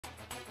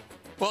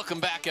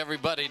Welcome back,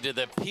 everybody, to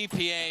the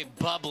PPA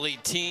Bubbly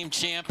Team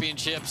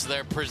Championships.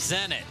 They're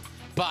presented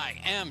by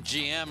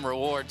MGM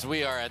Rewards.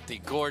 We are at the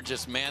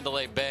gorgeous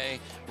Mandalay Bay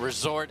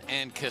Resort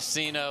and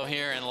Casino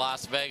here in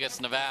Las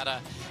Vegas,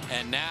 Nevada.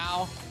 And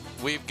now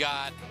we've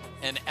got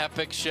an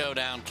epic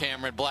showdown.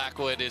 Cameron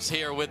Blackwood is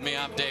here with me.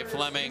 I'm Dave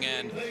Fleming,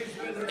 and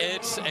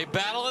it's a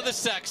battle of the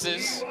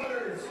sexes.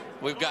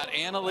 We've got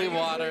Leigh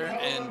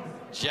and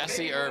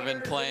Jessie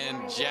Irvine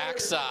playing Jack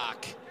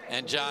Sock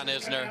and John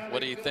Isner.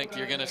 What do you think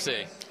you're going to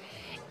see?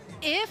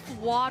 If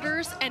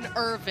Waters and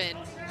Irvine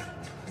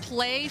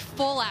play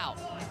full out,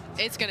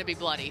 it's going to be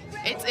bloody.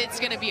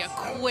 It's going to be a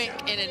quick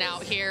in and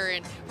out here,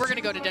 and we're going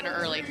to go to dinner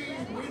early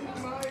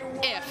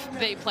if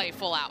they play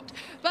full out.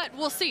 But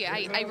we'll see.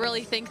 I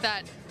really think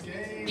that,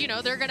 you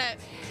know, they're going to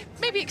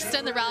maybe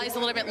extend the rallies a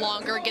little bit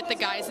longer, get the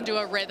guys into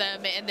a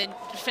rhythm, and then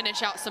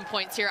finish out some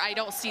points here. I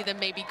don't see them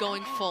maybe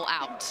going full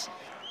out.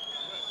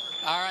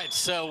 All right,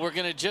 so we're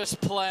going to just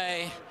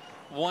play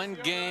 1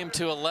 game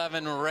to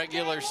 11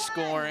 regular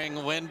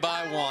scoring, win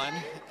by 1.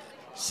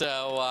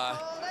 So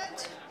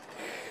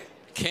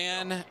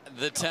can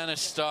the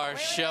tennis stars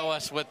show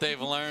us what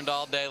they've learned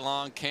all day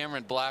long?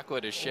 Cameron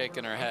Blackwood is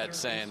shaking her head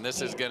saying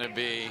this is going to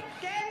be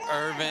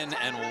Irvine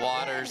and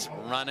Waters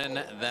running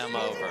them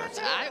over.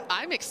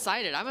 I'm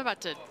excited. I'm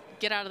about to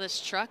get out of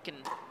this truck and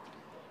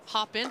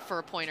hop in for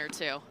a point or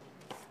two.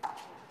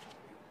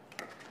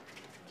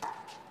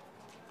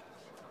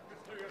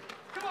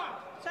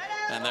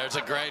 And there's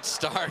a great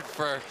start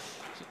for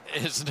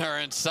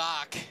Isner and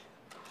Sock.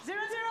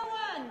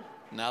 0-0-1.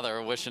 Now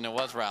they're wishing it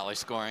was rally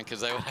scoring because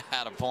they would have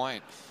had a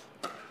point.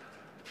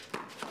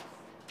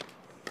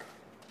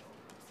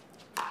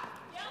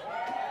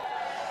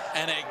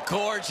 And a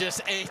gorgeous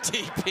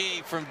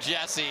ATP from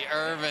Jessie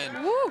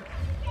Irvine. Woo.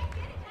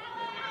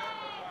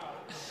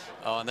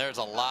 Oh, and there's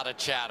a lot of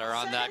chatter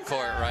on that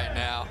court right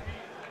now.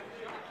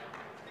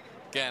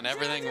 Again,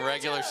 everything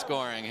regular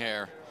scoring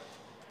here.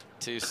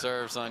 2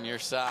 serves on your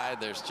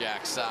side. There's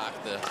Jack Sock,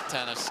 the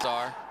tennis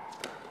star.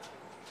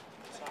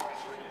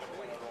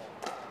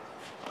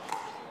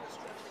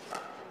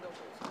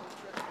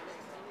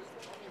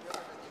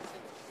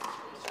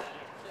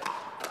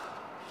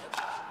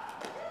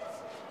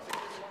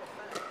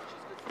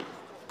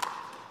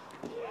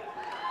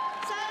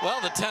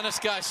 Well, the tennis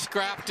guys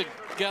scrapped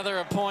together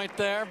a point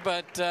there,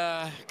 but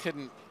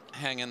couldn't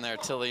hang in there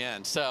till the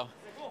end. So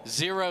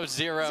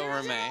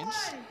 0-0 remains.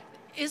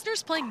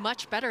 Isner's playing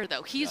much better,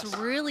 though. He's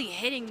really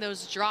hitting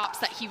those drops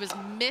that he was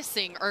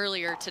missing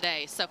earlier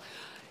today. So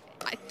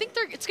I think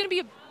it's going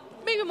to be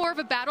maybe more of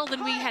a battle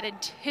than we had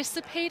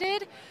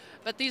anticipated,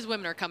 but these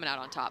women are coming out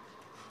on top.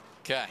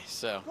 Okay,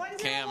 so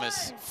Cam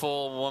is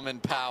full woman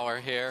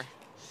power here,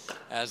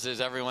 as is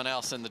everyone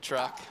else in the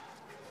truck.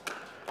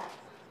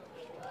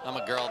 I'm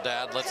a girl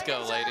dad. Let's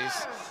go,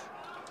 ladies.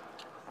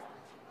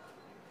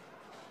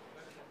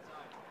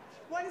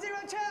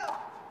 1-0-2.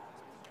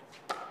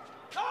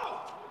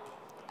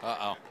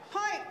 Uh-oh.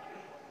 Point.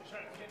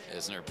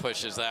 Isner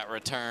pushes that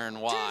return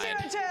wide.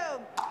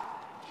 2-0-2.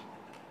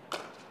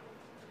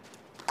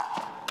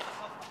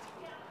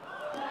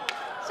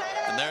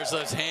 And there's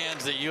those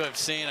hands that you have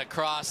seen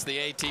across the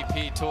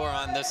ATP Tour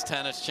on this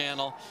tennis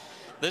channel.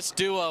 This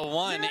duo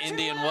won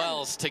Indian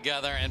Wells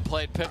together and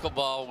played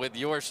pickleball with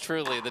yours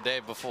truly the day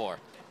before.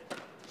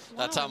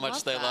 That's how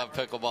much they love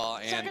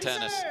pickleball and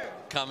tennis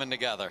coming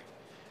together.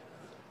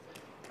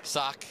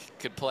 Sock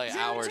could play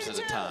hours at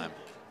a time.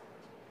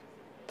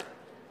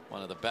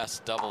 One of the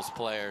best doubles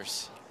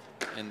players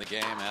in the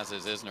game, as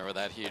is Isner with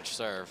that huge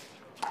serve.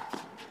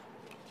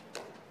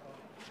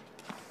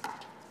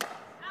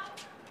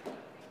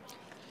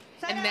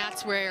 And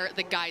that's where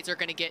the guys are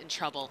going to get in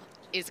trouble,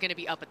 is going to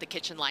be up at the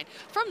kitchen line.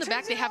 From the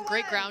back, they have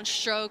great ground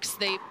strokes.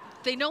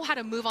 They know how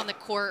to move on the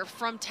court.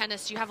 From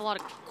tennis, you have a lot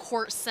of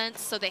court sense,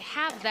 so they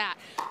have that.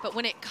 But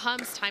when it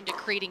comes time to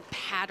creating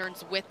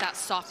patterns with that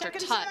softer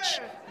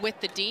touch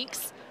with the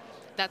dinks,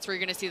 that's where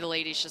you're going to see the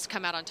ladies just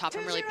come out on top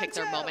and really pick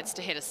their moments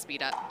to hit a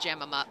speed up, jam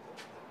them up.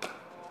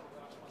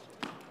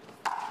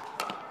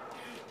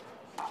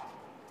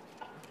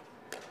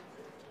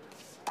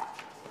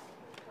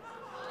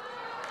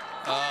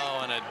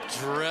 Oh, and a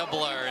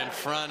dribbler in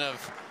front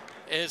of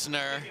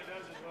Isner.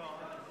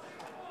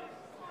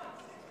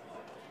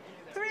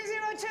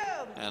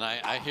 3-0-2. And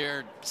I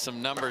hear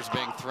some numbers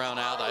being thrown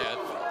out.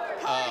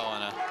 Oh,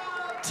 and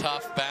a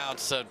tough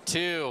bounce. So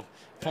 2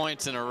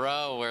 points in a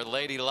row where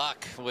Lady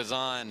Luck was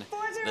on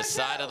the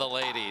side of the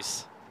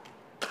ladies.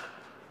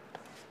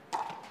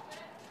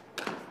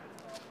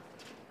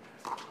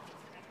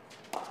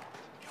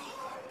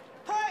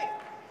 Point.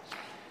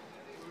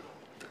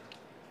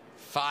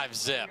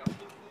 5-zip,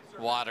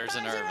 Waters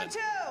and Irvine.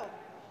 5-0-2.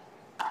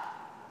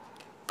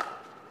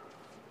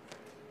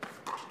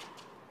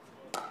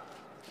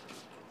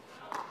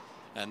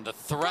 And the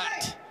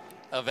threat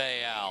of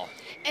AL.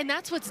 And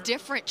that's what's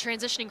different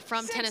transitioning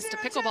from tennis to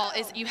pickleball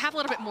is you have a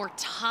little bit more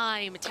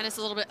time. Tennis is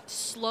a little bit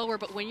slower,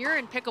 but when you're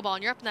in pickleball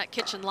and you're up in that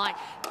kitchen line,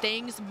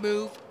 things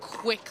move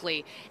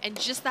quickly. And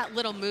just that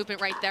little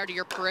movement right there to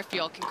your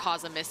peripheral can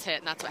cause a mishit,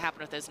 and that's what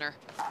happened with Isner.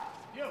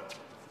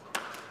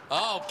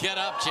 Oh, get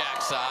up,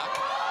 Jack Sock.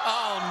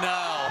 Oh,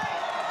 no.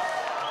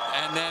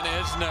 And then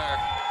Isner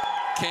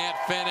can't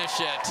finish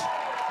it.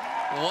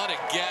 What a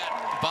get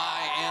by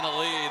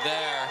Leigh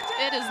there.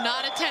 It is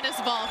not a tennis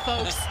ball,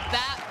 folks.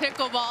 That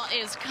pickleball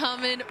is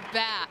coming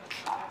back.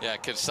 Yeah,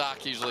 because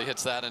Sock usually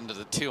hits that into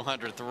the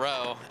 200th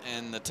row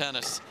in the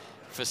tennis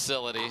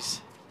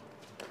facilities.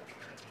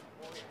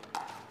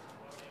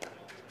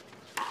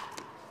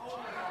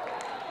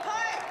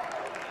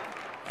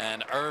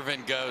 And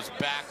Irvine goes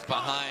back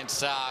behind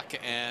Sock,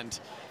 and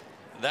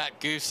that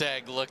goose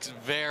egg looks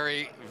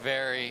very,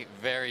 very,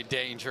 very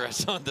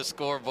dangerous on the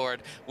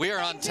scoreboard. We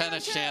are on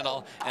Tennis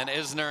Channel, and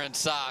Isner and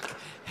Sock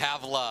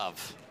have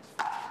love.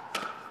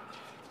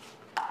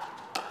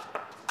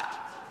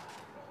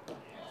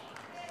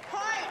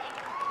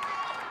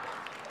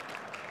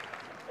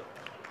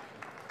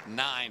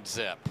 Nine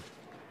zip.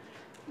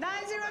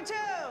 9-0-2.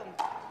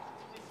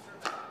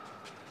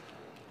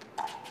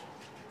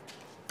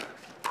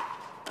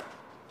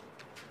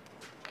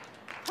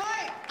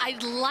 I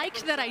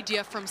liked that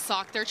idea from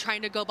Sock. They're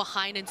trying to go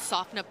behind and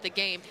soften up the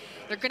game.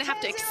 They're going to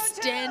have to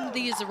extend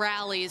these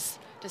rallies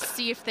to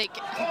see if they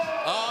can.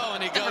 Oh,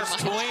 and he goes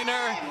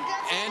tweener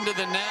into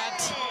the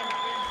net.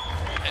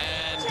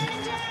 And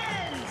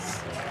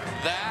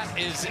that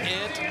is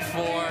it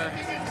for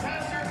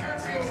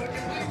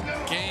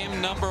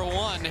game number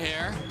 1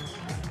 here.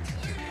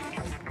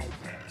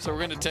 So we're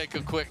going to take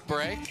a quick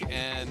break,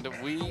 and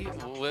we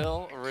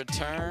will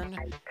return.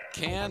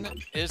 Can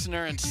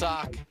Isner and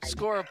Sock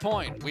score a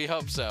point? We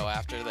hope so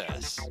after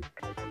this.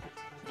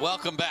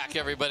 Welcome back,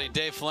 everybody.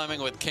 Dave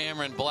Fleming with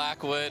Cameron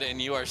Blackwood,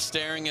 and you are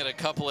staring at a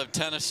couple of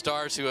tennis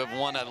stars who have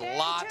won a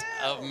lot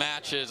of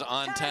matches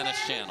on Tennis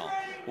Channel.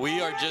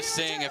 We are just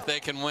seeing if they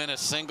can win a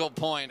single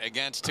point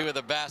against 2 of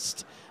the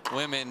best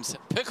women's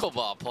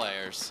pickleball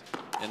players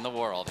in the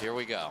world. Here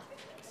we go.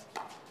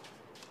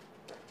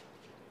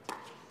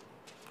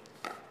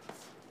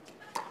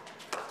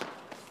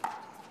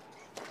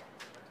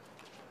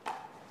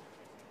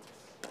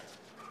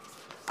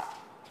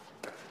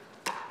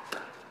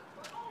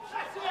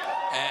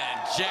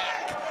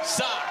 Jack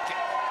Sock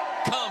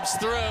comes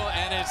through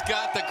and has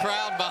got the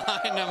crowd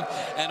behind him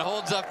and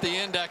holds up the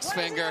index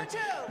finger,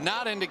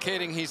 not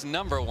indicating he's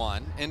number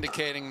 1,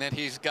 indicating that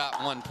he's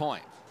got 1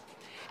 point.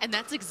 And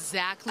that's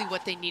exactly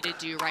what they need to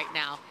do right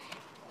now.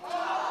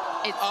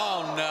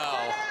 Oh,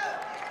 no.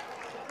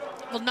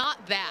 Well,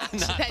 not that.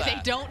 They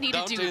don't need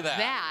to do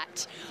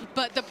that.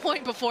 But the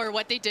point before,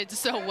 what they did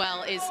so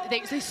well is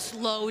they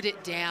slowed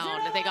it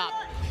down. They got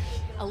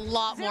a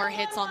lot more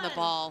hits on the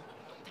ball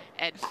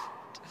and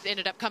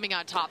ended up coming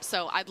on top.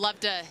 So I'd love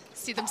to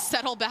see them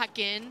settle back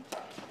in.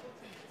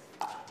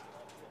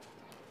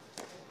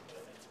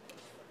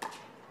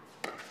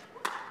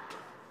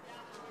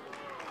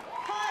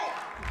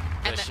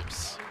 And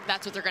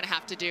that's what they're going to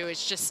have to do,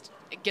 is just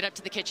get up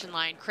to the kitchen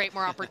line, create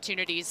more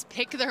opportunities,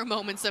 pick their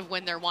moments of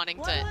when they're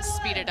wanting to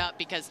speed it up,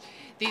 because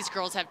these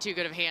girls have too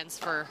good of hands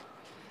for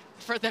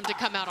them to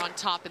come out on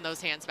top in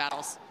those hands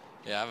battles.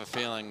 Yeah, I have a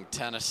feeling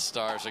tennis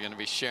stars are going to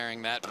be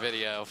sharing that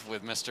video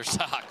with Mr.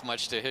 Sock,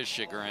 much to his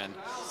chagrin.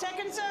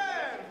 Second serve.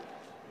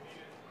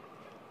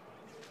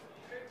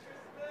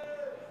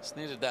 Just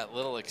needed that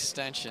little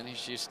extension.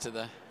 He's used to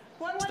the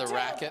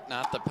racket,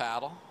 not the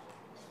paddle.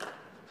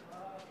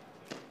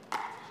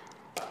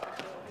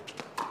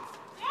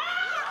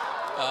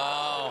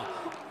 Oh.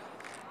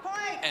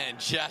 And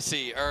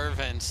Jessie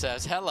Irvine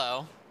says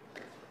hello.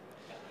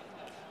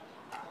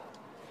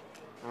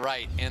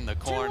 Right in the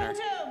corner.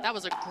 That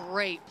was a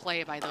great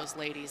play by those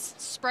ladies.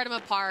 Spread them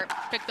apart,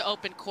 pick the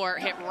open court,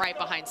 hit right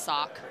behind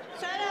Sock.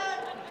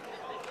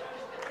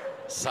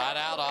 Side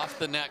out off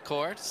the net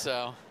court,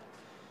 so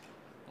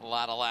a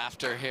lot of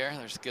laughter here.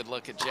 There's a good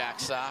look at Jack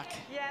Sock.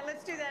 Yeah,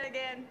 let's do that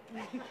again.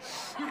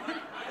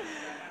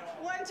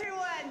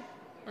 1-2-1.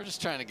 We're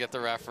just trying to get the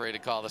referee to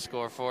call the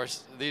score for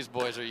us. These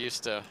boys are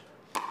used to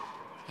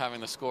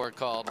having the score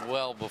called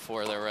well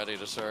before they're ready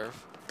to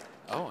serve.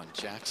 Oh, and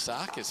Jack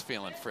Sock is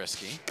feeling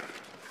frisky.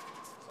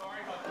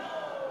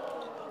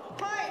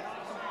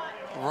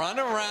 Run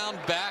around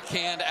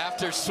backhand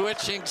after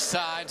switching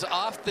sides,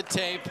 off the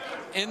tape,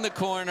 in the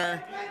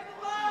corner.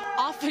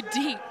 Off a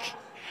dink.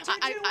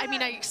 I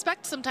mean, I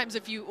expect sometimes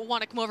if you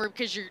want to come over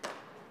because you're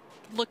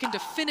looking to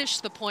finish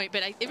the point,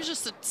 but it was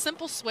just a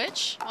simple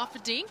switch off a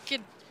dink,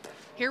 and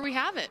here we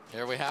have it.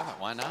 Here we have it.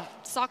 Why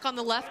not? Sock on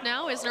the left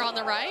now. Isner on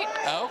the right.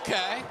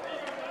 Okay.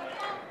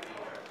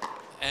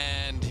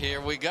 And here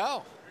we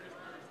go.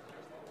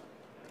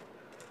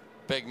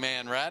 Big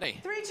man ready.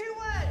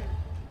 3-2-1.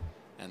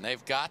 And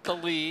they've got the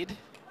lead.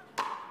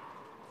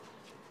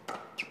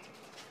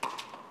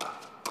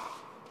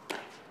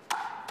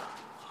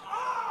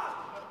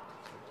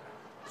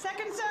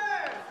 Second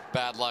serve.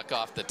 Bad luck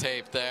off the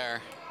tape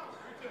there.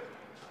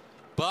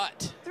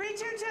 But 3-2.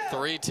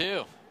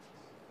 3-2-2.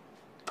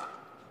 3-2.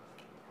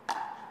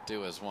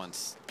 Do as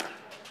once.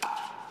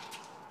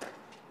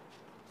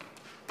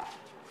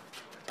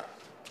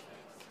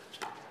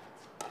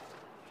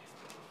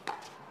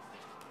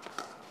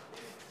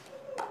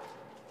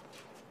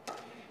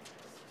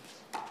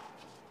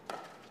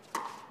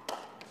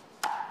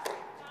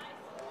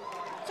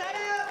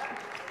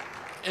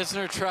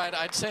 Isner tried,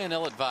 I'd say, an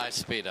ill-advised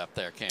speed up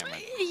there,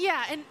 Cameron.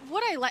 Yeah, and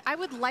what I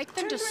would like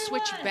them to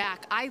switch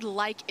back. I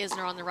like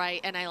Isner on the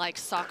right, and I like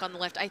Sock on the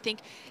left. I think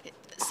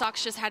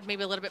Sock's just had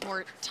maybe a little bit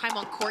more time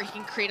on court. He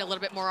can create a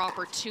little bit more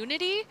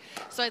opportunity.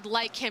 So I'd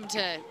like him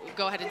to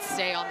go ahead and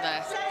stay on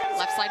the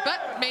left side,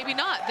 but maybe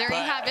not. There you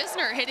have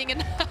Isner hitting a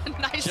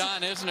nice...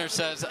 John Isner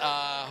says,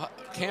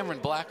 Cameron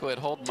Blackwood,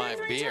 hold my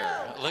beer.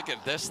 Look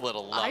at this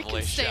little lovely shot. I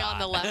can stay on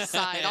the left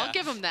side. Yeah. I'll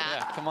give him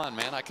that. Yeah, come on,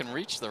 man. I can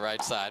reach the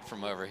right side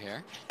from over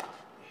here.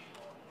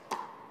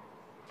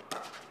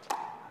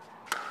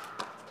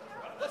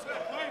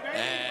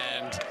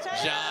 And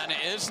John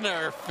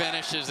Isner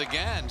finishes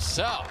again.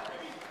 So,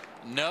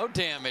 no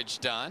damage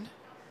done.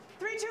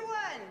 3-2-1.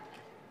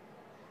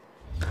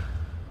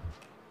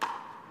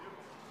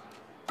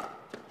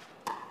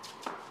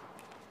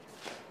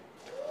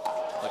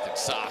 Look at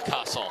Sock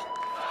hustle.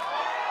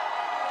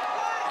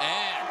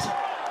 And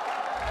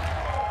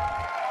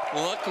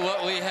look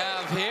what we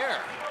have here.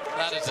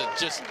 That is a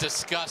just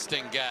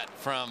disgusting get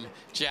from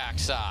Jack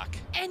Sock.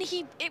 And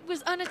it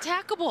was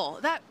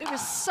unattackable. It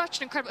was such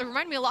an incredible, it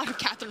reminded me a lot of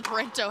Catherine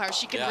Parento, how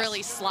she can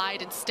really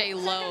slide and stay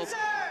low,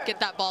 get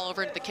that ball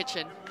over into the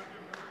kitchen.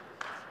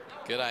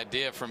 Good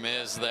idea from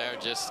Iz there,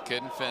 just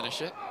couldn't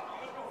finish it.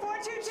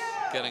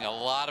 4-2-2. Getting a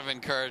lot of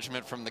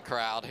encouragement from the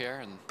crowd here,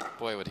 and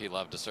boy, would he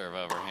love to serve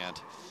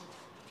overhand.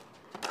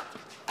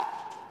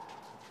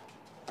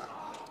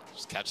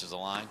 Just catches the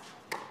line.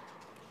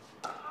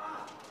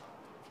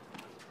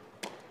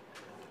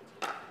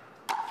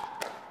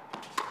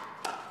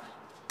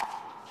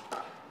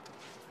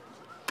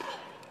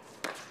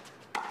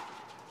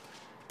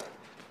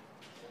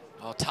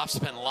 Oh,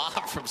 topspin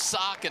lob from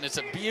Sock, and it's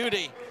a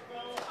beauty.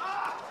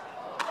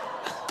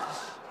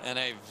 And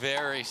a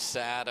very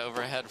sad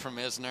overhead from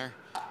Isner.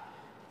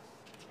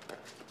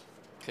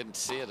 Couldn't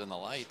see it in the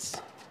lights.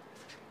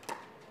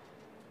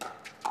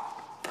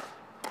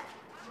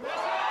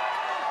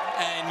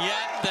 And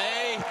yet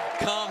they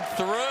come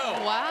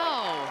through.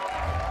 Wow.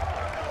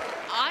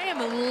 I am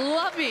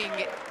loving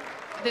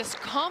this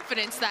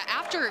confidence that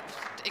after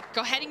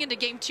heading into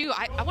game two,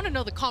 I want to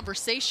know the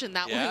conversation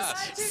that was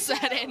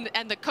said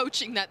and the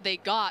coaching that they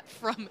got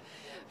from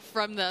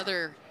the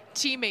other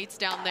teammates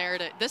down there.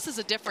 This is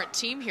a different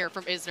team here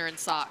from Isner and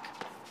Sock.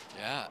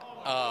 Yeah.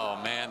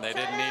 Oh, man, they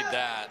didn't need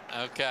that.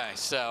 Okay,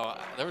 so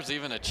there was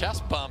even a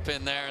chest bump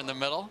in there in the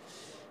middle.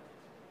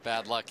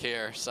 Bad luck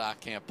here. Sock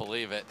can't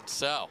believe it.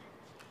 So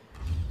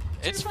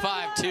it's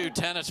 5-2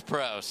 tennis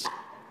pros.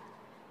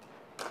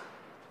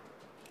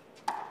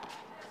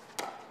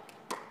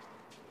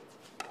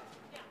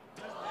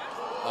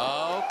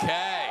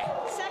 Okay.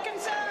 Second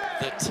serve.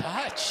 The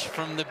touch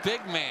from the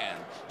big man.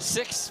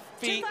 6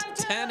 feet,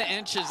 10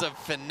 inches of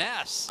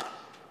finesse.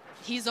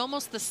 He's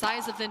almost the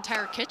size of the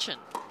entire kitchen.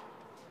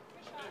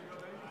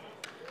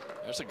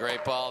 There's a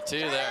great ball, too,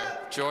 there.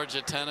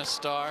 Georgia tennis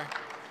star.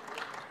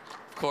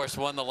 Of course,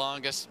 won the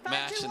longest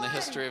match in the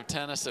history of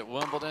tennis at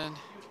Wimbledon.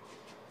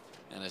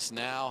 And is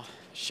now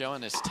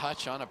showing his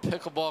touch on a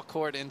pickleball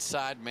court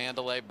inside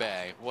Mandalay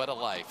Bay. What a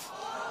life.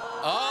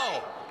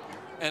 Oh!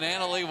 And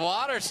Leigh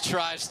Waters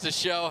tries to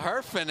show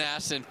her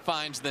finesse and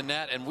finds the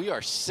net, and we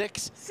are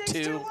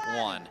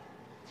 6-2-1.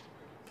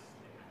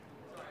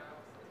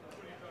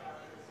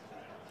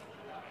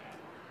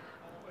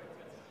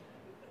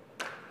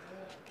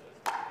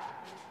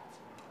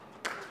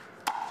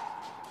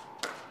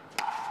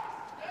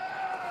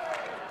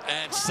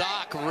 And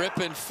Sock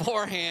ripping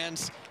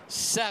forehands,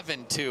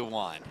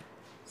 7-2-1.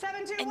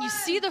 7-2-1. And you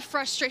see the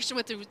frustration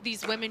with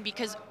these women,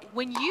 because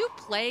when you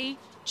play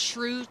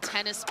true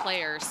tennis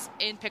players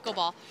in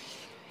pickleball,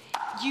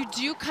 you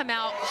do come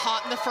out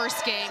hot in the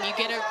first game. You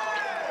get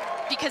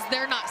because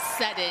they're not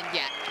set in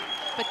yet.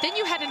 But then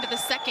you head into the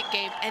second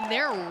game and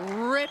they're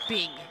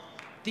ripping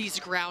these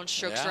ground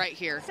strokes right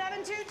here.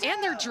 7-2-2.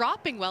 And they're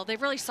dropping well.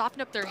 They've really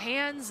softened up their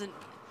hands and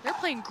they're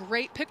playing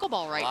great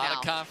pickleball right now. A lot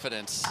of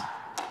confidence.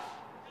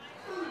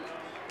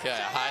 Okay,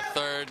 high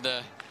third,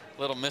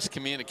 little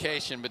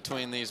miscommunication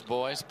between these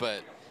boys,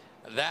 but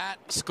that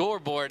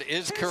scoreboard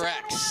is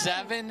correct.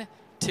 7-2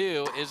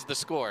 is the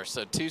score.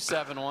 So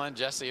 2-7-1,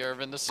 Jessie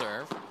Irvine to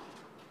serve.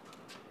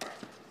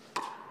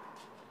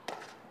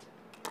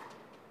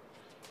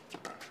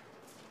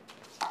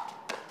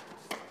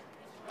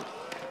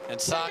 And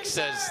Sock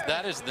says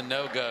that is the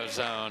no-go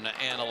zone,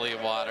 Leigh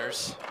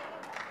Waters.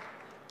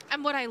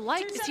 And what I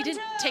liked is he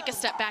didn't take a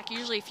step back.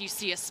 Usually if you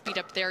see a speed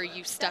up there,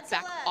 you step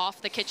back off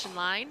the kitchen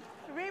line.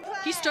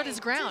 He stood his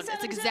ground.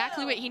 That's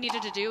exactly what he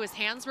needed to do. His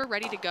hands were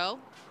ready to go.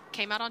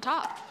 Came out on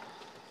top.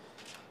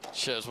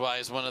 Shows why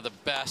he's one of the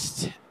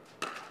best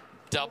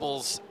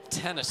doubles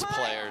tennis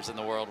players in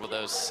the world with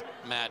those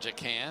magic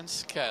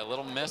hands. Okay, a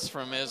little miss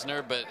from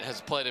Isner, but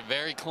has played a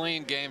very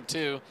clean game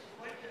too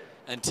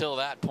until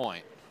that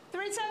point.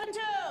 3-7-2.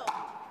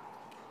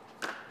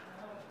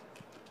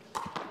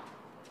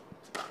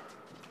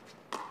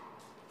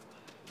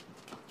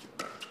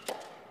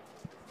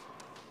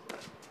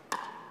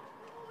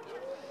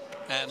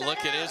 And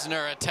look at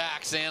Isner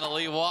attacks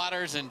Leigh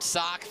Waters, and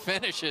Sock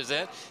finishes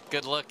it.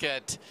 Good look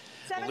at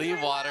Leigh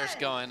Waters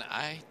going,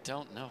 I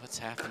don't know what's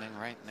happening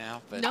right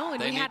now, but no,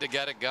 they need to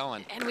get it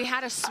going. And we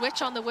had a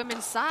switch on the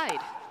women's side.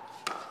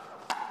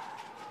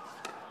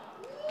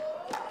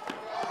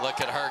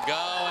 Look at her go,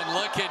 and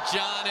look at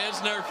John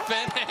Isner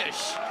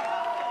finish.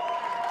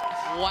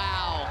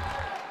 Wow.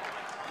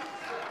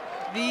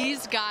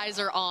 These guys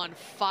are on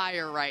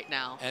fire right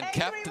now. And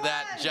kept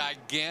that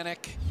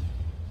gigantic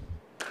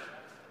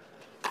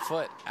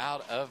foot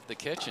out of the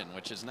kitchen,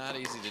 which is not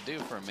easy to do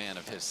for a man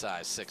of his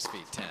size,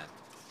 6'10".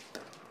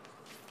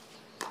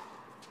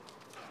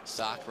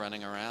 Sock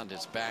running around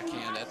his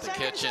backhand at the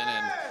kitchen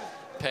and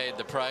paid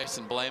the price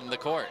and blamed the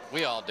court.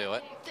 We all do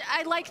it.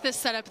 I like this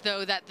setup,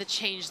 though, that the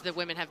change the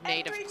women have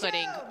made of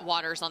putting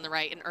Waters on the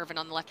right and Irvine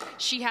on the left.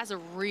 She has a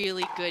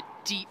really good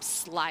deep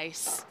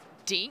slice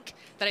dink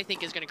that I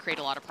think is going to create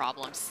a lot of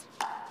problems.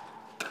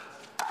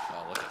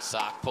 Oh, look at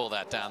Sock pull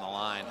that down the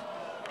line.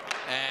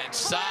 And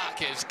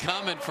Sock is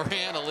coming for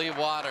Leigh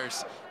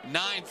Waters,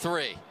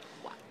 9-3.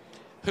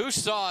 Who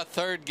saw a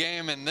third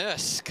game in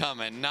this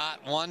coming?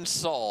 Not one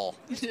soul.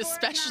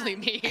 Especially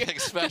me.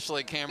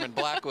 Especially Cameron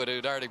Blackwood,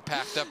 who'd already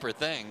packed up her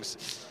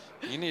things.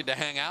 You need to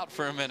hang out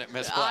for a minute,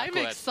 Miss Blackwood.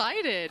 I'm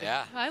excited.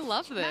 Yeah. I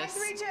love this.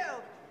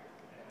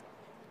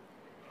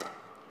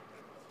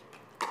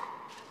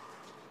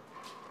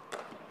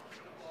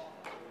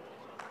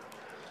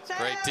 9-3-2.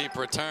 Great deep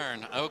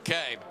return.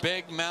 Okay,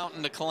 big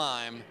mountain to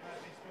climb.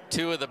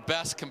 Two of the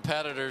best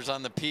competitors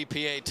on the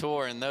PPA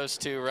tour, and those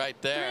two right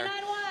there.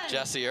 3-9-1.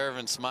 Jessie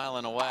Irvine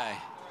smiling away.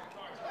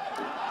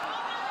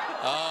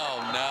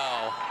 Oh,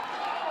 no.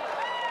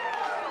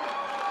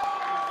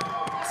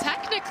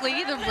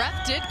 Technically, the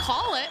ref did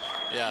call it.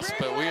 Yes,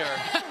 but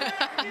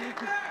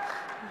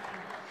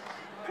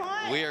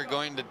we are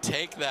going to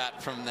take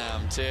that from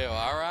them, too.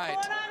 All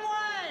right.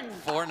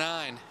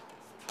 4-9.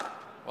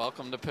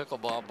 Welcome to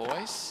pickleball,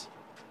 boys.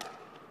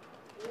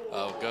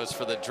 Oh, goes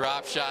for the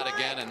drop shot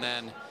again, and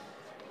then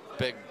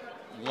big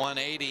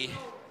 180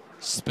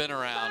 spin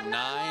around.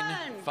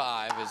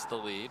 9-5 is the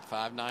lead.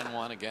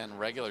 5-9-1 again,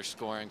 regular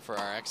scoring for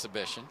our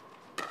exhibition.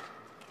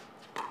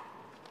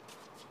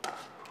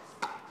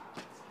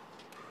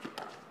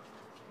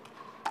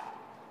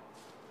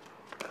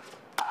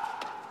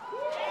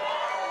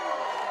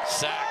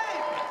 Sack.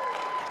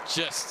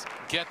 Just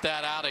get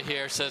that out of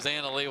here, says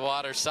Leigh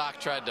Waters. Sock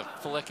tried to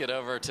flick it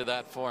over to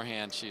that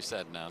forehand. She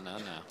said, no, no,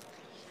 no.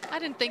 I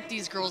didn't think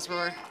these girls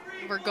were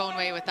going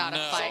away without a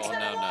fight.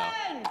 No, no.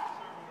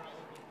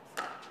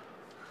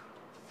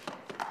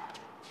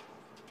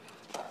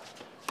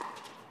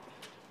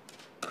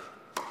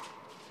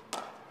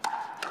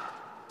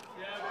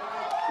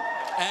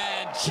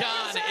 And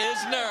John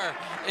Isner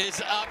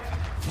is up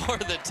for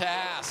the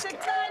task.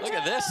 Look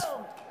at this.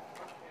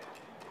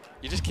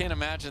 You just can't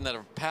imagine that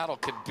a paddle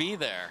could be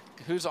there.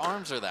 Whose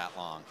arms are that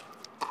long?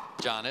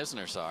 John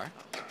Isner's are.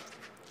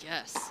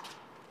 Yes.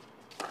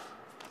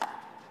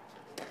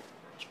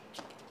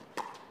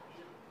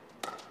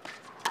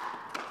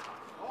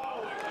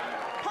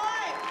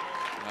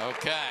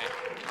 Okay,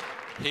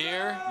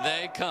 here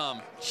they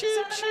come.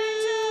 Choo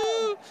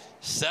choo.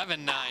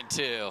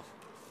 7-9-2.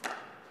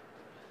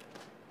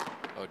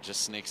 Oh,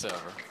 just sneaks over.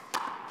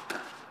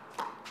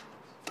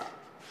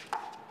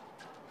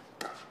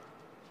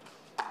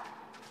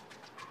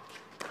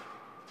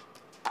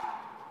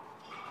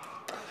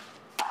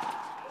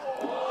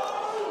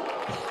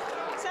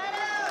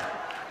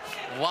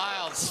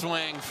 Wild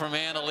swing from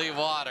Leigh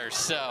Waters.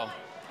 So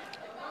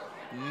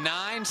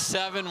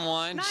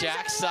 9-7-1.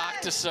 Jack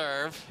Sock to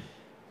serve.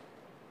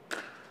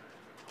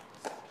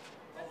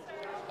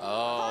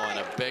 Oh, and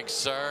a big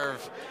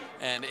serve.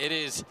 And it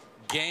is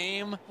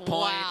game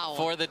point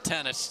for the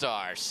tennis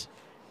stars.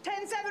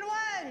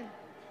 10-7-1.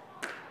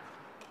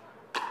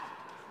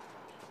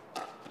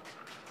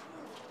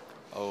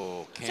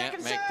 Oh,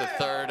 can't make the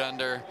third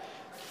under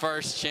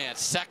first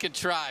chance. Second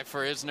try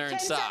for Isner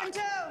and Sock.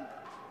 10-7-2.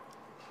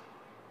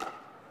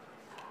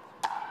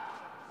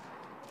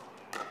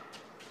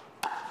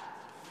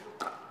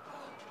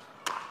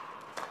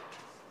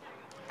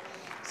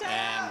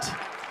 And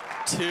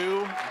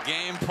 2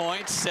 game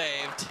points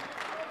saved.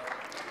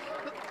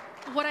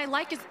 What I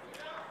like is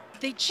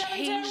they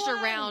changed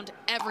around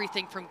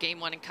everything from game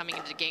 1 and coming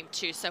into game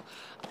 2. So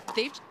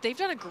they've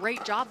done a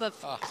great job of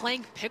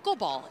playing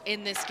pickleball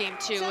in this game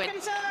 2. And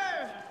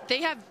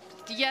they have,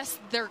 yes,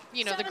 they're,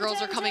 you know, the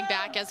girls are coming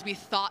back as we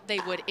thought they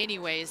would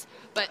anyways,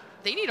 but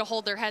they need to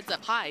hold their heads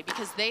up high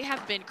because they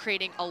have been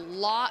creating a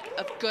lot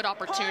of good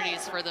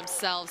opportunities for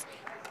themselves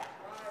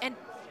and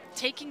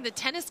taking the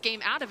tennis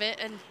game out of it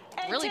and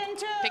really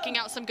picking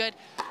out some good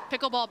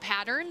pickleball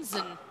patterns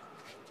and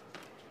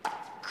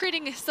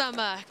creating some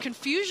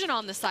confusion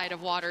on the side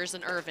of Waters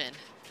and Irvine.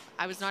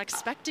 I was not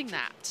expecting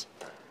that.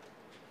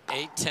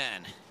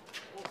 8-10.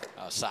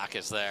 Oh, Sock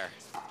is there.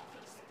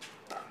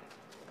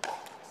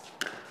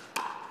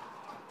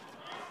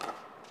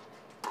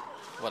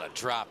 What a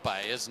drop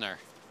by Isner.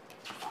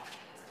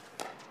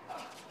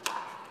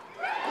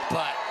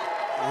 But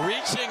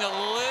reaching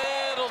a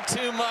little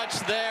too much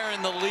there,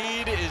 and the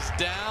lead is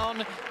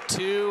down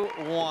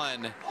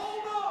 2-1.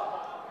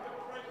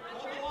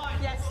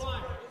 Yes.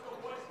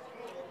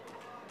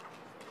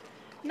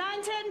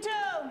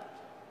 9-10-2.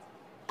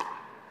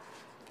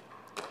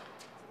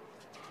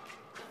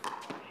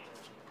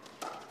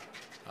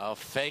 Oh,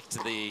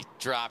 faked the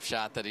drop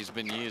shot that he's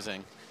been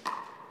using.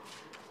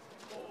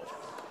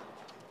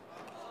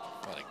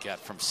 What a get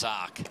from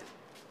Sock.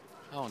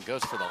 Oh, and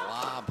goes for the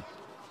lob.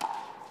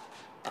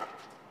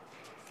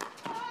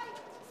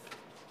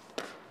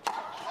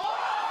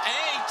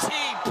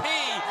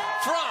 ATP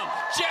from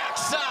Jack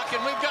Sock,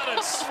 and we've got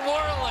a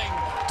swirling,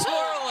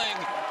 twirling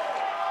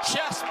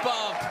chest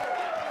bump.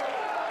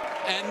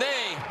 And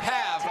they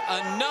have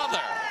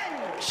another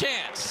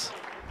chance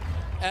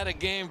at a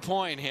game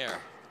point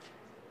here.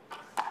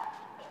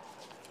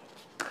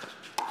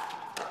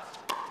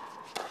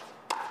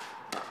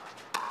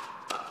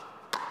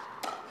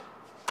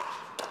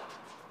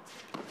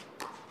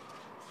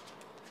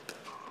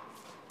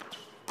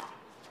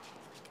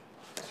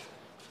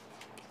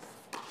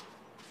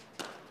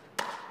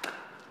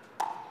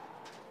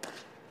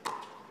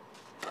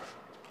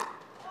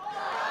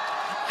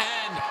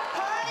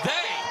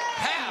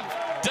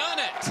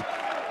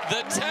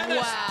 The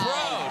tennis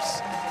pros,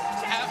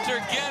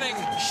 after getting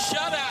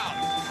shut out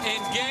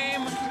in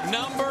game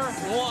number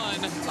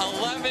 1,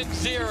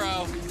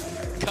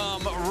 11-0,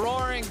 come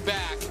roaring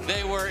back.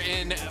 They were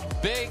in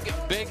big,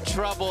 big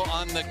trouble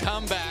on the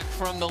comeback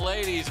from the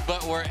ladies,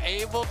 but were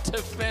able to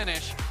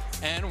finish,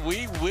 and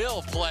we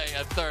will play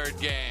a third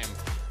game.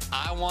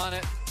 I want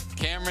it.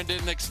 Cameron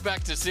didn't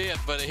expect to see it,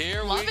 but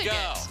here we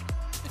go.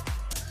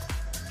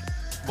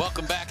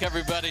 Welcome back,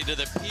 everybody, to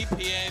the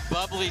PPA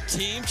Bubbly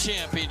Team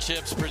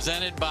Championships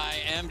presented by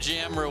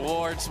MGM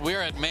Rewards.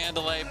 We're at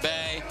Mandalay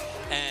Bay,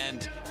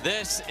 and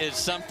this is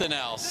something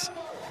else.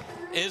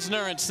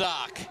 Isner and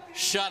Sock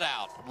shut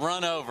out,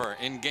 run over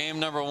in game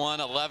number 1,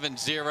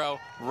 11-0.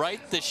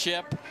 Right the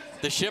ship.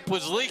 The ship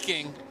was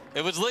leaking.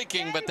 It was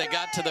leaking, but they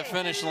got to the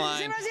finish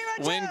line.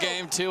 Win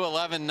game 2,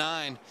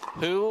 11-9.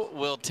 Who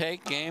will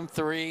take game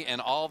 3 and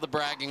all the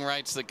bragging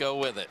rights that go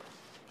with it?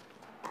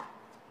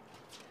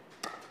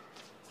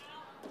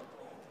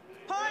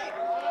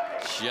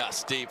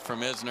 Just deep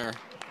from Isner.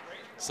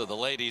 So the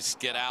ladies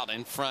get out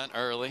in front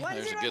early.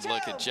 There's a good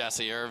look at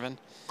Jessie Irvine.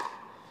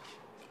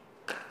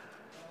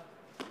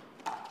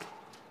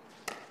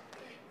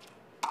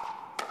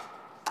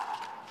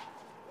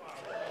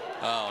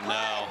 Oh,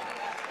 no.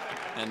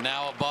 And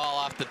now a ball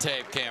off the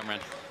tape, Cameron.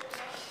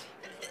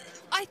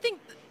 I think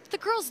the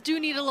girls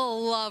do need a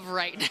little love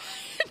right now.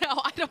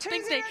 No, I don't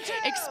think they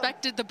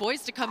expected the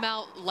boys to come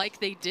out like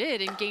they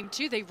did in game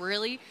 2. They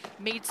really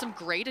made some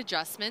great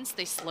adjustments.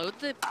 They slowed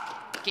the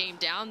game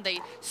down. They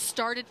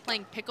started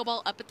playing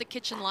pickleball up at the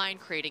kitchen line,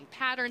 creating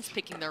patterns,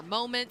 picking their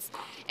moments,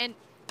 and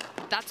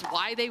that's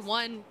why they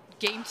won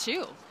game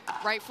 2,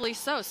 rightfully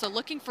so. So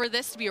looking for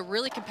this to be a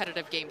really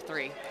competitive game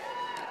 3.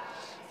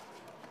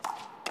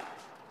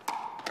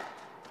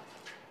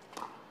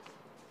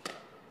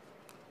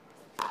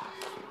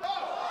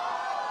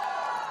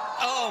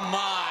 Oh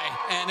my,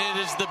 and it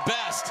is the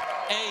best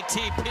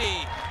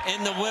ATP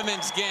in the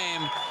women's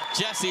game.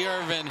 Jessie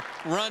Irvine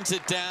runs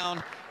it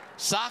down.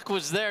 Sock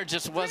was there,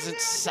 just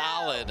wasn't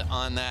solid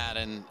on that,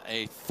 and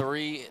a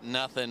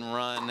 3-0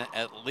 run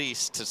at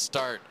least to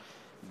start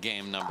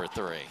game number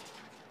 3.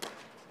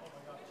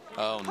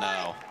 Oh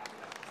no.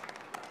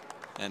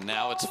 And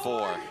now it's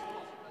 4.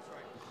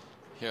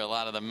 Hear a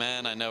lot of the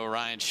men. I know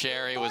Ryan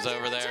Sherry was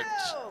over there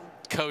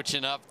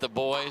coaching up the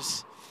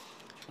boys.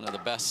 One of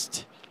the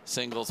best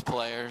singles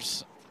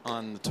players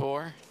on the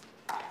tour.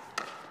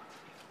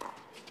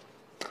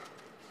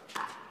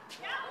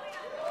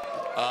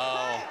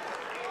 Oh,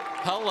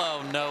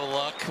 hello, no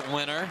look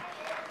winner.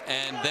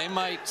 And they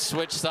might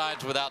switch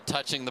sides without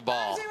touching the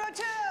ball.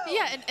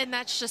 Yeah, and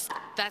that's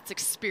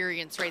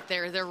experience right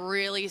there. They're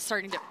really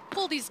starting to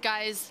pull these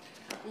guys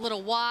a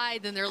little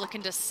wide, then they're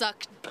looking to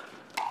sock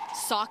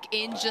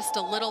in just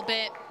a little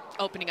bit,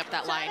 opening up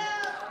that line.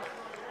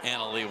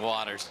 Leigh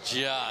Waters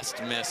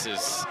just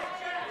misses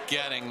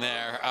getting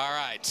there. All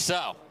right,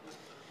 so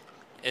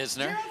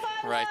Isner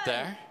right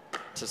there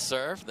to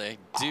serve. They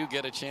do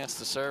get a chance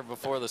to serve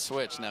before the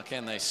switch. Now,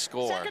 can they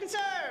score?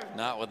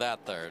 Not with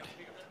that third.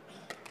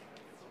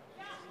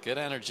 Good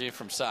energy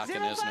from Sock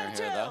and Isner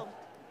here, though.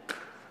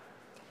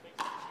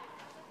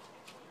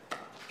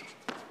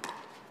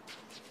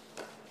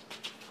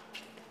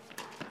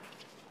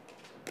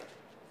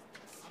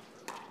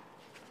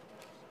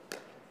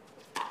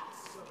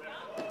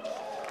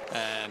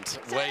 And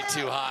way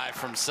too high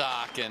from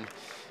Sock, and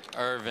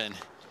Irvine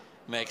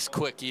makes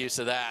quick use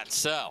of that.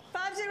 So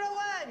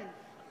 5-0-1.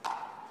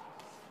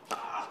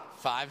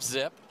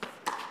 5-zip.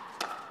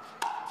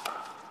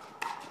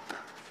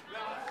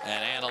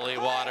 And Leigh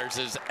Waters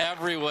is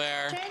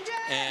everywhere. Changes.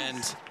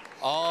 And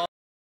all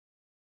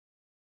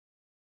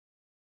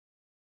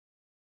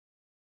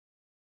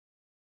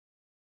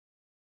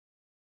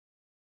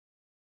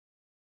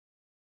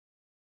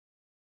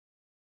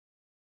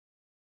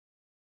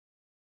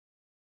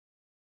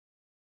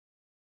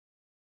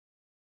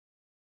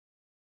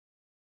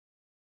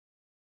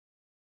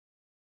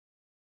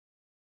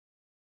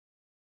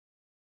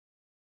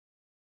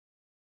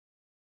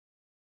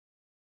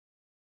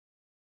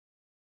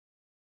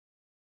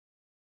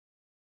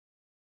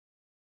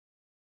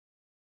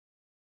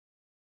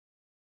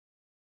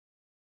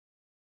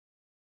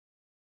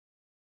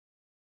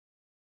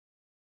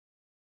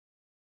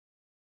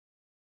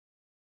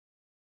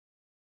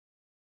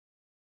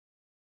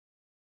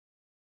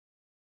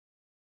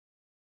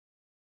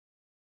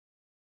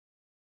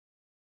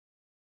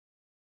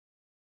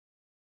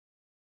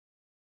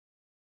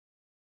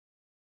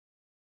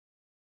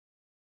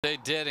they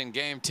did in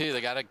game 2.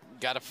 They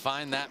gotta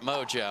find that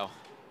mojo.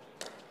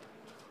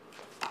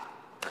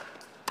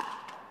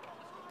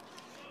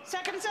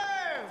 Second serve.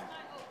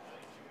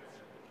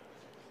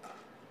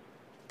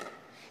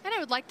 And I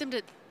would like them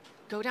to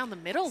go down the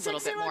middle a little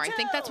bit more. I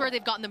think that's where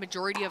they've gotten the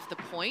majority of the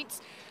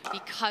points,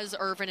 because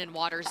Irvine and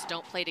Waters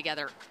don't play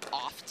together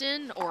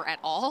often or at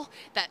all,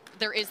 that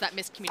there is that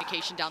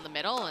miscommunication down the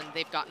middle, and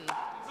they've gotten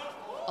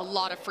a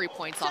lot of free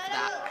points off of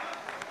that.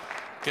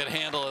 Good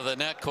handle of the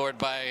net cord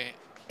by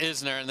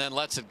Isner, and then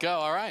lets it go.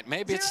 All right,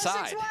 maybe it's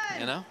side.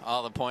 You know,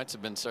 all the points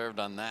have been served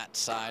on that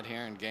side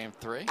here in game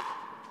 3.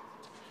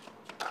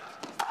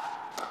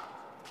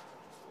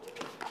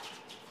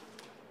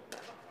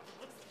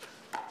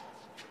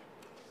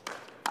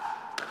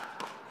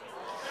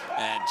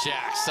 And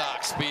Jack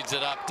Sock speeds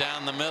it up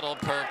down the middle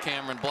per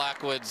Cameron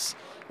Blackwood's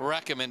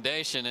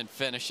recommendation and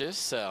finishes.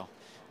 So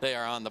they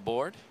are on the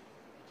board.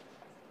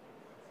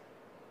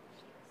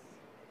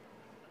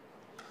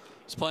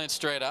 He's playing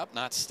straight up,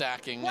 not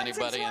stacking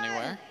anybody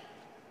anywhere.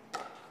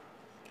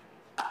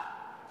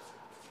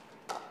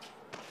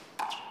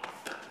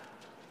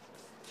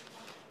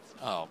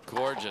 Oh,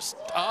 gorgeous.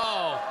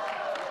 Oh,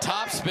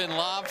 topspin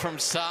lob from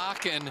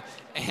Sock, and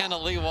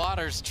Leigh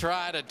Waters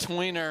tried a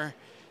tweener.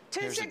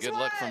 Here's a good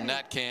look from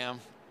net cam.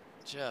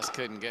 Just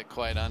couldn't get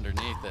quite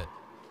underneath it.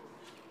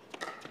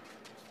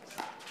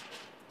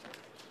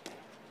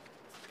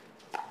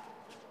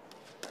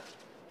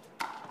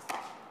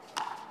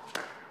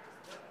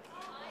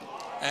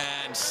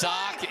 And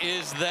Sock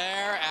is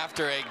there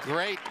after a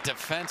great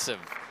defensive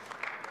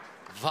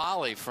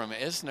volley from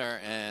Isner,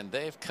 and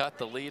they've cut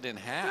the lead in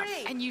half.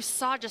 And you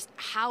saw just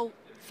how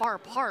far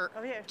apart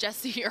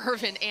Jessie,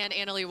 Irvine, and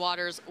Leigh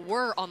Waters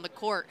were on the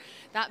court.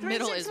 That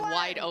middle is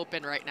wide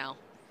open right now.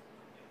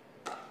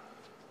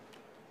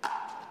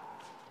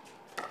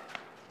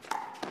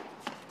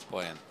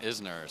 Boy, and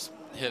Isner's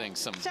hitting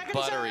some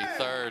buttery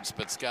thirds,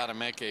 but's got to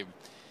make a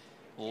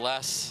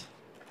less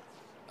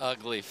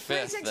ugly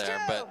fifth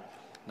there. But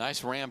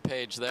nice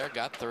rampage there.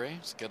 Got 3.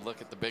 It's a good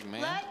look at the big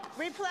man.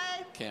 Replay.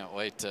 Can't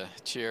wait to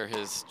cheer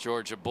his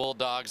Georgia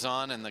Bulldogs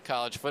on in the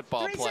college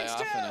football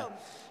playoff in a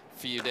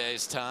few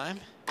days' time.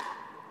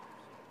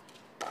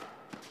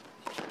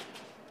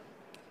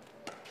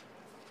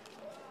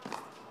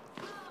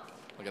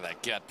 Look at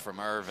that get from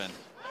Irvine.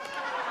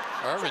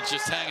 Irvine's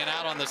just hanging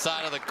out on the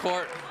side of the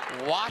court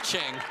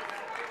watching.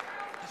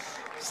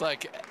 It's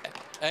like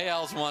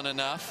AL's won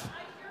enough.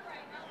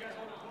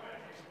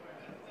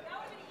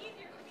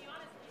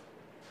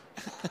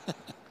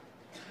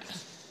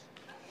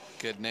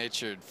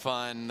 Good-natured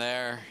fun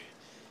there.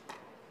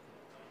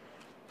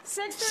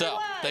 6-1. So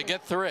they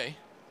get 3.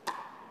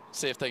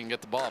 See if they can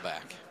get the ball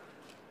back.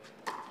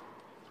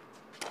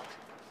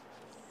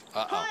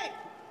 Uh-oh.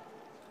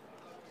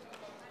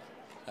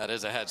 That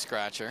is a head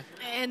scratcher.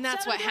 And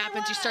that's what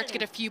happens. You start to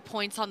get a few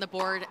points on the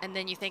board, and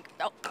then you think,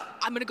 oh,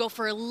 I'm going to go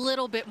for a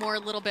little bit more,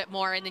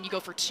 and then you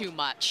go for too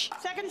much.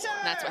 Second serve.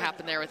 And that's what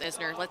happened there with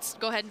Isner. Let's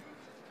go ahead and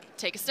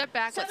take a step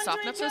back. Let's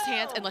soften up those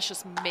hands, and let's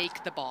just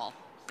make the ball.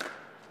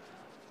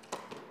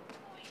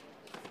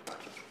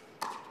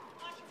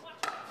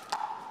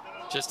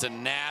 Just a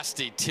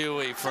nasty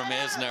two-y from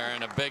Isner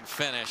and a big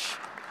finish.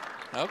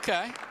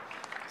 Okay,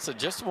 so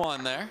just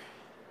one there.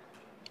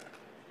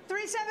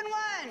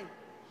 3-7-1.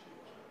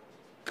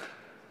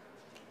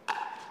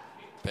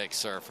 Big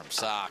serve from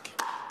Sock.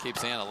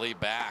 Keeps Leigh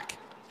back.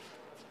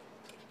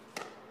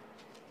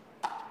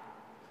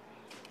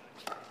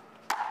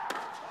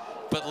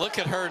 But look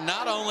at her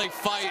not only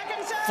fight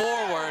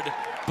forward,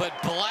 but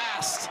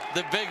blast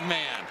the big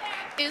man.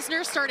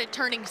 Isner started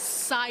turning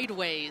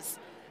sideways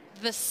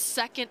the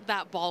second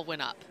that ball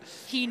went up.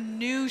 He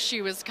knew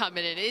she was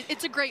coming in.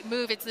 It's a great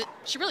move.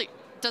 She really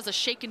does a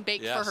shake and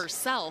bake for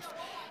herself.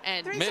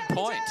 And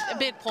midpoint.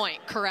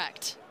 Midpoint,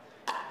 correct.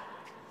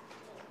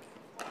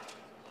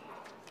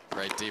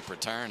 Great deep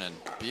return and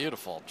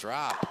beautiful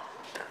drop.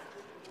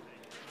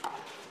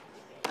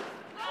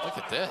 Look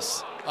at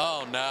this.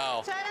 Oh,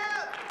 no.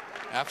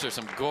 After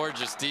some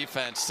gorgeous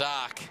defense,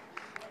 Sock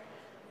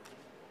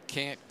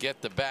can't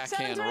get the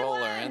backhand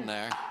roller in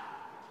there.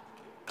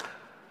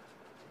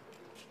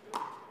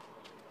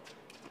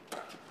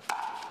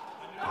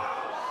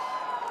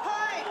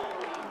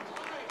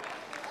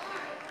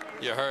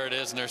 You heard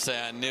Isner say,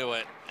 "I knew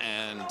it,"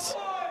 and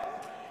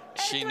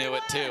she knew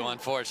it too,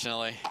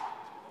 unfortunately.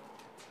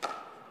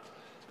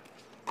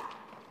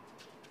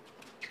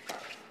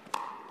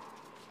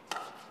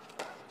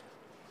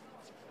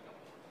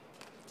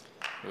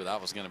 Ooh, that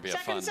was going to be a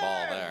fun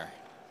ball there.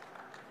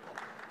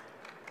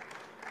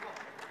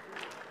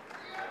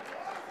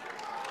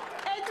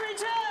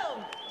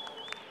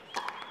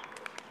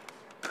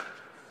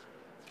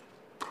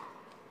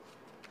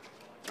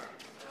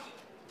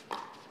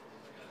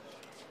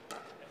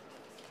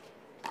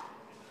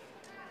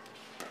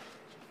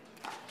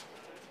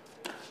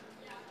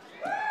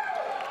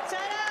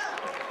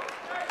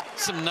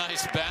 Some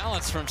nice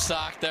balance from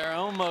Sock there.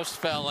 Almost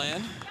fell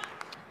in.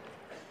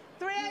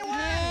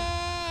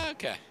 3-1.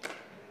 Okay.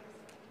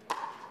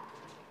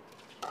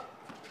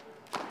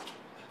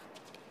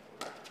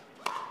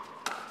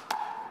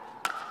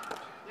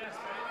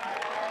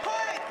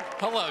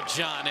 Hello,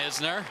 John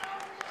Isner.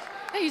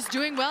 He's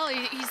doing well.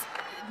 He's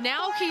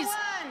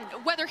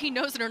whether he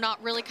knows it or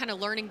not, really kind of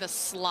learning the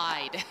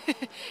slide.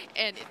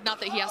 And not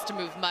that he has to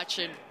move much,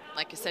 and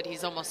like I said,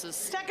 he's almost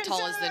as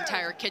tall as the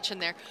entire kitchen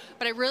there.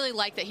 But I really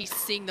like that he's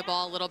seeing the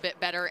ball a little bit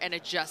better and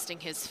adjusting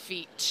his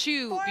feet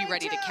to be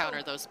ready to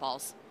counter those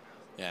balls.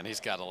 Yeah, and he's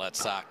got to let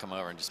Sock come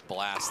over and just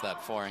blast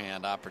that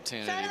forehand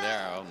opportunity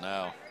there. Oh,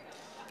 no.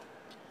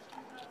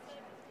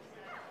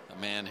 A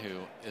man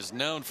who is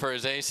known for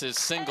his aces,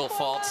 single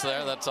faults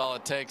there. That's all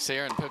it takes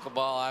here in pickleball.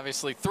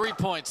 Obviously, 3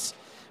 points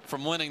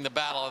from winning the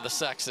battle of the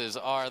sexes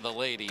are the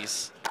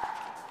ladies.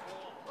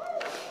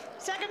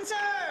 Second serve.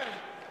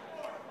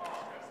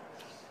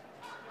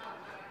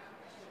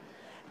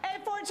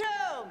 8-4-2.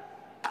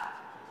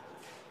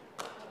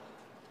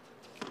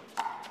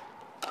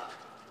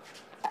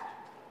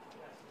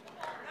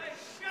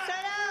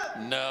 Set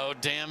out. No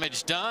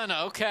damage done.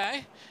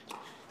 Okay.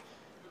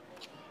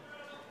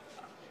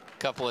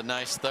 Couple of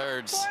nice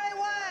thirds.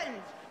 4-1.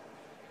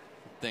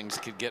 Things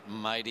could get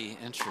mighty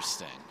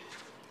interesting.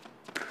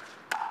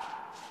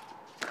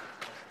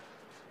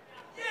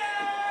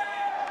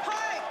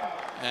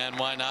 And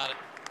why not?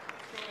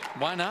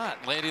 Why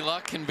not? Lady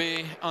Luck can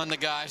be on the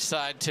guy's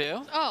side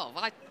too. Oh,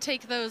 I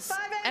take those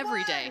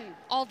every day,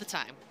 all the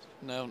time.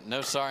 No,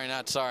 sorry,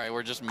 not sorry.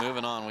 We're just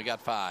moving on. We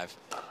got 5.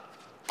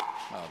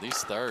 Oh,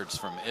 these thirds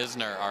from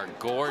Isner are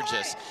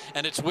gorgeous.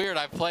 And it's weird,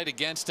 I've played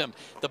against him.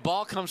 The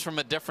ball comes from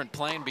a different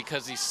plane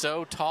because he's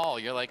so tall.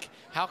 You're like,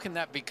 how can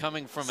that be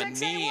coming from a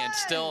knee and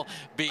still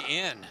be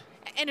in?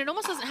 And it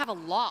almost doesn't have a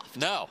loft.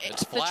 No,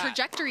 it's flat. The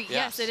trajectory,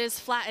 yes, it is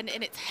flat, and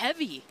it's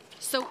heavy.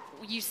 So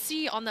you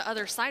see on the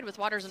other side with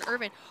Waters and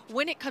Irvine,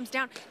 when it comes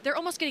down, they're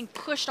almost getting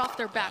pushed off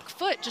their back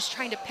foot, just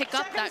trying to pick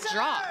up that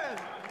drop.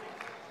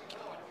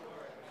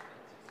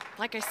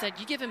 Like I said,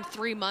 you give him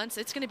 3 months,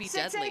 it's going to be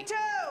deadly. 6-8-2.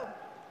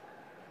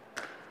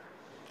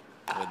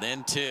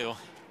 Within 2.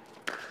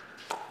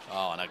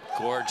 Oh, and a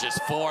gorgeous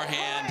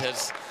forehand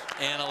as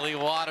Leigh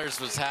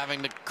Waters was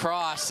having to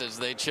cross as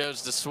they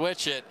chose to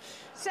switch it.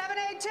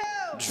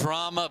 7-8-2.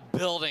 Drama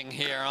building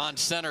here on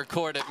center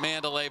court at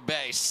Mandalay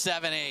Bay.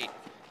 7-8.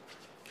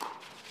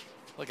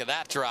 Look at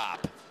that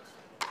drop.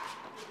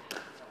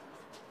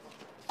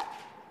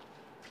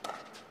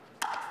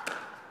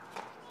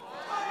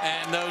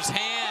 And those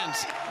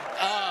hands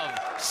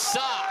of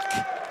Sock.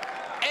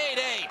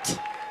 8-8.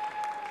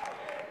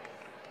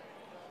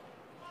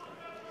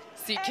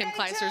 See Kim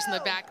Kleister's in the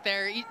back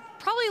there.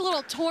 Probably a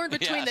little torn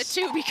between the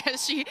two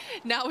because she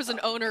now is an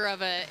owner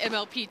of a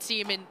MLP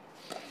team and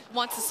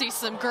wants to see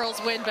some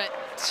girls win, but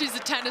she's a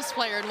tennis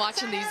player and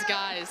watching these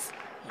guys.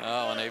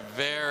 Oh, and a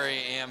very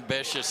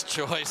ambitious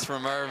choice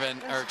from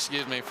Irvine, or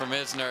excuse me, from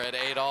Isner at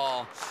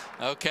 8-all.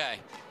 Okay,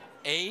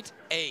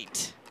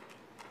 8-8.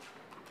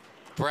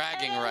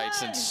 Bragging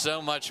rights and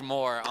so much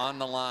more on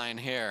the line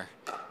here.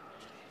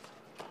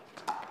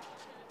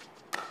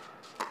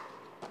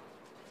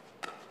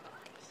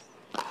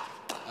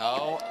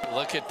 Oh,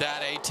 look at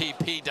that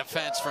ATP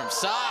defense from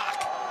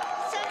Sock.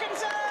 Second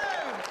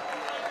serve.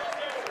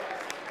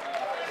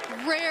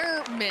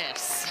 Rare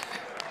miss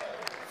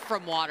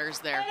from Waters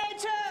there.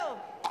 8-8-2.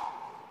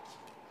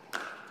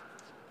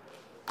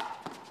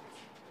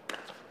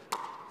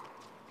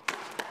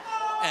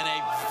 And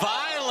a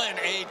violent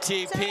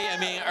ATP. I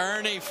mean,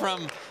 Ernie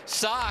from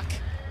Sock.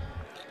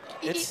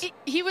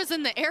 He was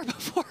in the air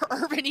before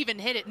Irvine even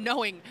hit it,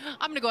 knowing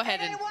I'm going to go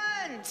ahead and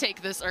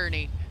take this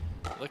Ernie.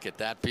 Look at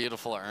that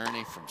beautiful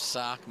Ernie from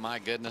Sock. My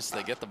goodness,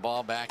 they get the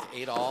ball back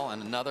 8-all,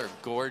 and another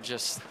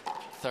gorgeous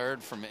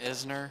third from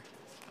Isner.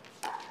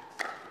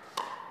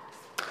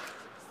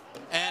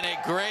 And a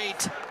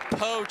great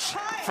poach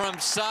from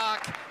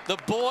Sock. The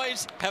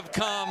boys have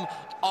come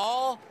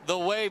all the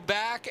way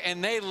back,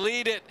 and they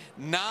lead it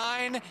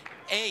 9-8.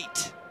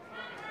 9-8-1.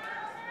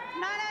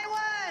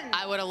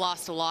 I would have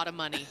lost a lot of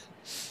money.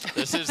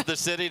 This is the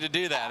city to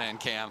do that in,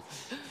 Cam.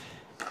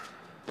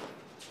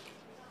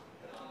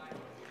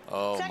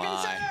 Oh,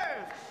 my.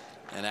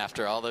 And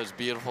after all those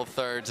beautiful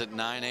thirds at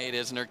 9-8,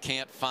 Isner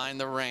can't find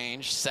the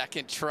range.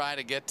 Second try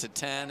to get to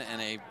 10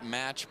 and a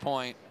match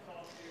point.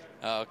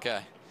 Okay.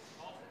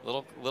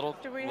 Little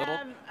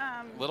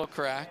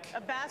crack.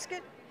 a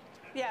basket?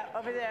 Yeah,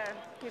 over there.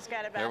 He's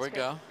got a basket. There we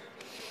go.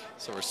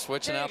 So we're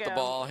switching There you out the go.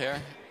 ball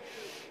here.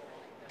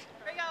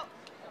 Here we go.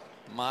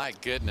 My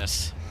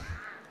goodness.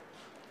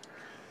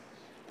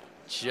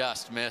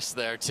 Just missed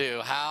there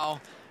too.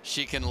 How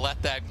she can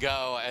let that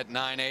go at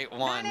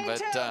 9.81,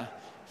 but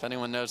if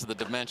anyone knows the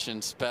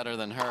dimensions better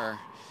than her,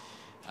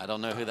 I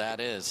don't know who that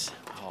is.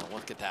 Oh,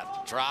 look at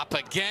that drop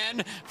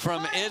again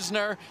from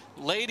Isner.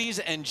 Ladies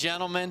and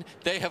gentlemen,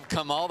 they have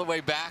come all the way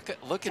back.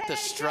 Look at the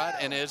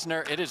strut in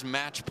Isner. It is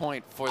match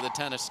point for the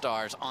Tennis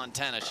Stars on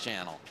Tennis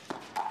Channel.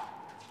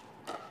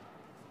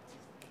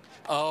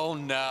 Oh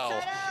no,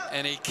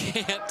 and he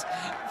can't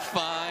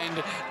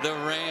find the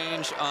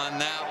range on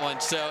that one.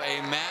 So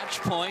a match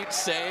point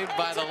saved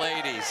by the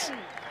ladies.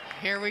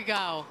 Here we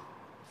go.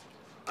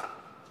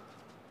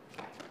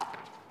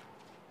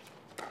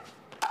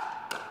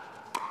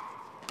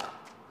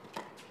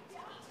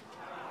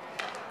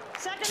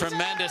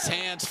 Tremendous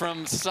hands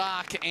from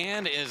Sock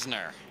and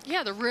Isner.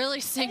 Yeah, they're really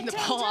seeing the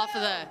ball off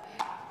of the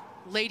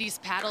ladies'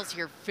 paddles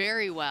here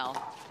very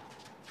well.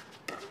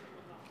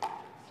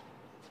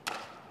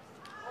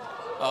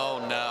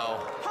 Oh no.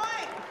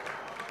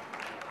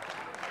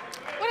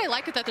 What I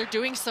like that they're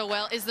doing so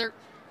well is their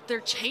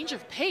change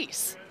of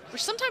pace,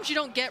 which sometimes you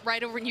don't get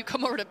right over when you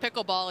come over to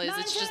pickleball. Is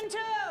it's just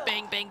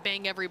bang, bang,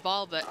 bang every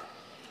ball, but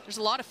there's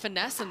a lot of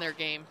finesse in their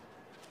game.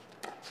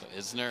 So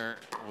Isner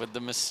with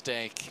the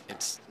mistake.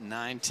 It's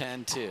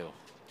 9-10-2.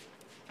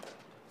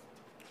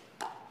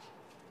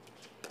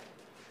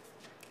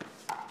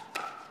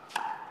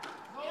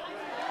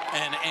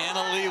 And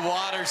Leigh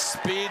Waters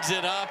speeds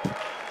it up.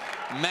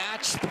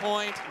 Match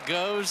point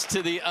goes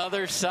to the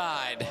other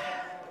side.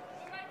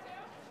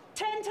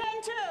 10-10-2.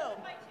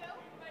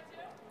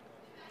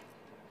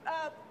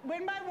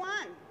 Win by 1.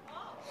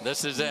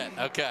 This is it.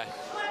 Okay.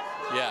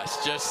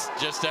 Yes,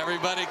 just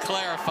everybody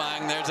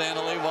clarifying. There's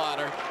Leigh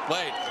Waters.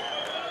 Wait.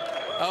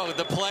 Oh,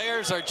 the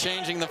players are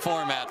changing the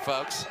format,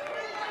 folks.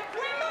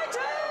 Win by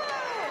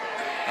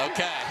 2.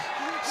 Okay.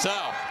 So,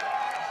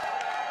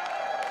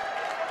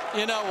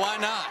 you know, why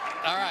not?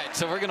 All right,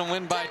 so we're going to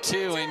win by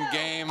 2 in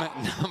game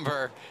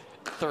number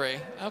 3.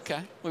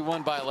 Okay, we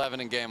won by 11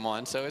 in game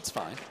 1, so it's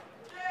fine.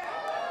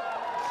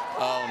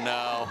 Oh,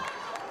 no.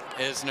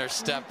 Isner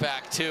step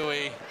back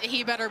 2-y.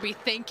 He better be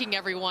thanking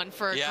everyone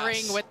for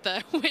agreeing with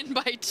the win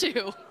by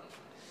 2.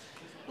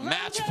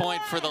 Match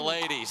point for the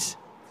ladies.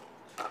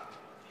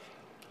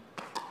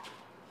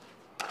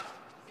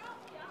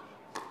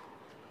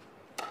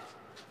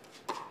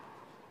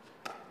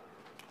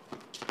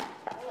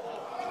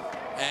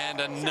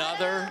 And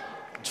another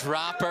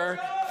dropper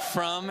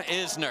from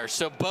Isner.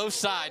 So both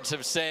sides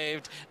have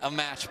saved a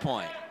match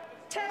point.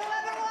 10-11-1.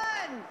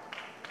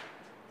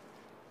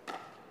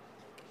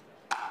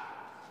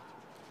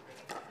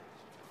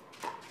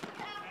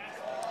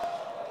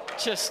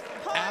 Just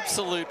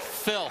absolute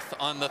filth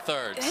on the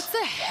thirds. It's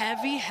a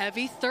heavy,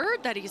 heavy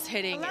third that he's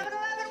hitting.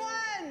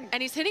 11-11-1.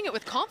 And he's hitting it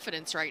with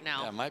confidence right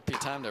now. Yeah, it might be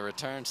time to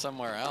return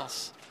somewhere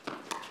else.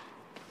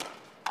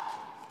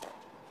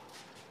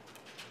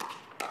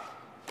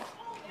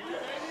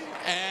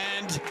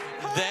 And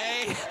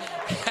they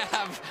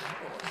have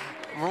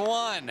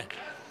won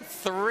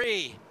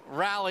 3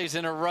 rallies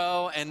in a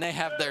row, and they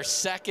have their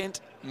second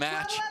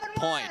match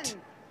point.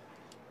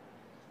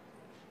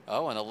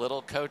 Oh, and a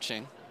little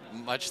coaching,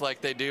 much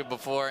like they do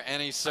before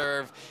any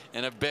serve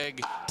in a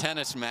big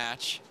tennis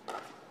match.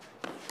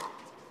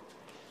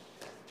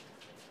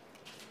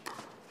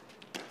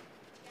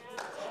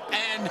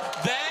 And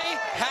they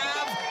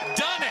have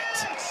done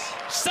it.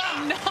 Stop.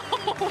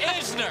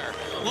 Isner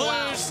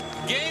lose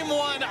game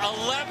 1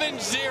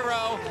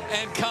 11-0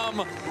 and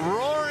come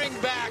roaring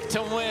back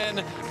to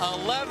win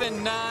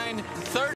 11-9.